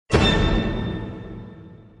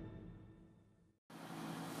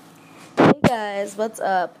guys, what's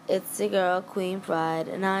up? It's the girl Queen Pride,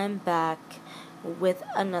 and I'm back with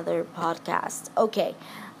another podcast. Okay,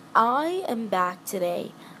 I am back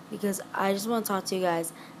today because I just want to talk to you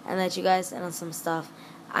guys and let you guys in on some stuff.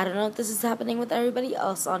 I don't know if this is happening with everybody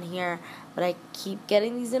else on here, but I keep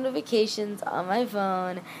getting these notifications on my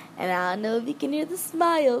phone, and I don't know if you can hear the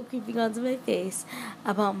smile creeping onto my face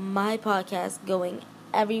about my podcast going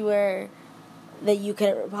everywhere that you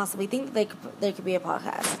could possibly think that there could be a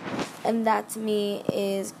podcast. And that to me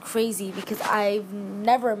is crazy because I've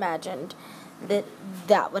never imagined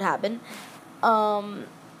that would happen. Now,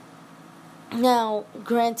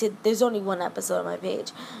 granted, there's only one episode on my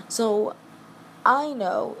page. So I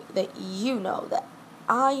know that you know that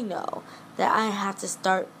I know that I have to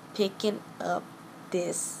start picking up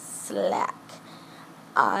this slack.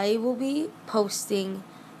 I will be posting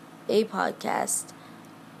a podcast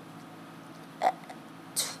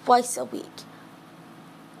twice a week,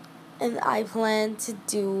 and I plan to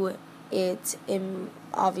do it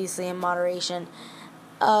obviously in moderation,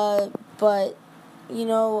 but you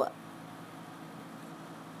know,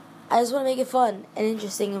 I just want to make it fun and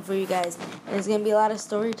interesting for you guys, and it's gonna be a lot of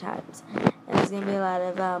story times, and it's gonna be a lot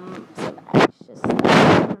of some extra stuff.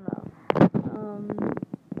 I don't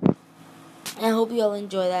know. I hope you all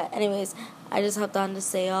enjoy that. Anyways, I just hopped on to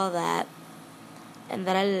say all that, and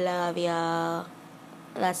that I love y'all.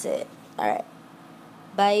 That's it. Alright.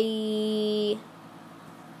 Bye.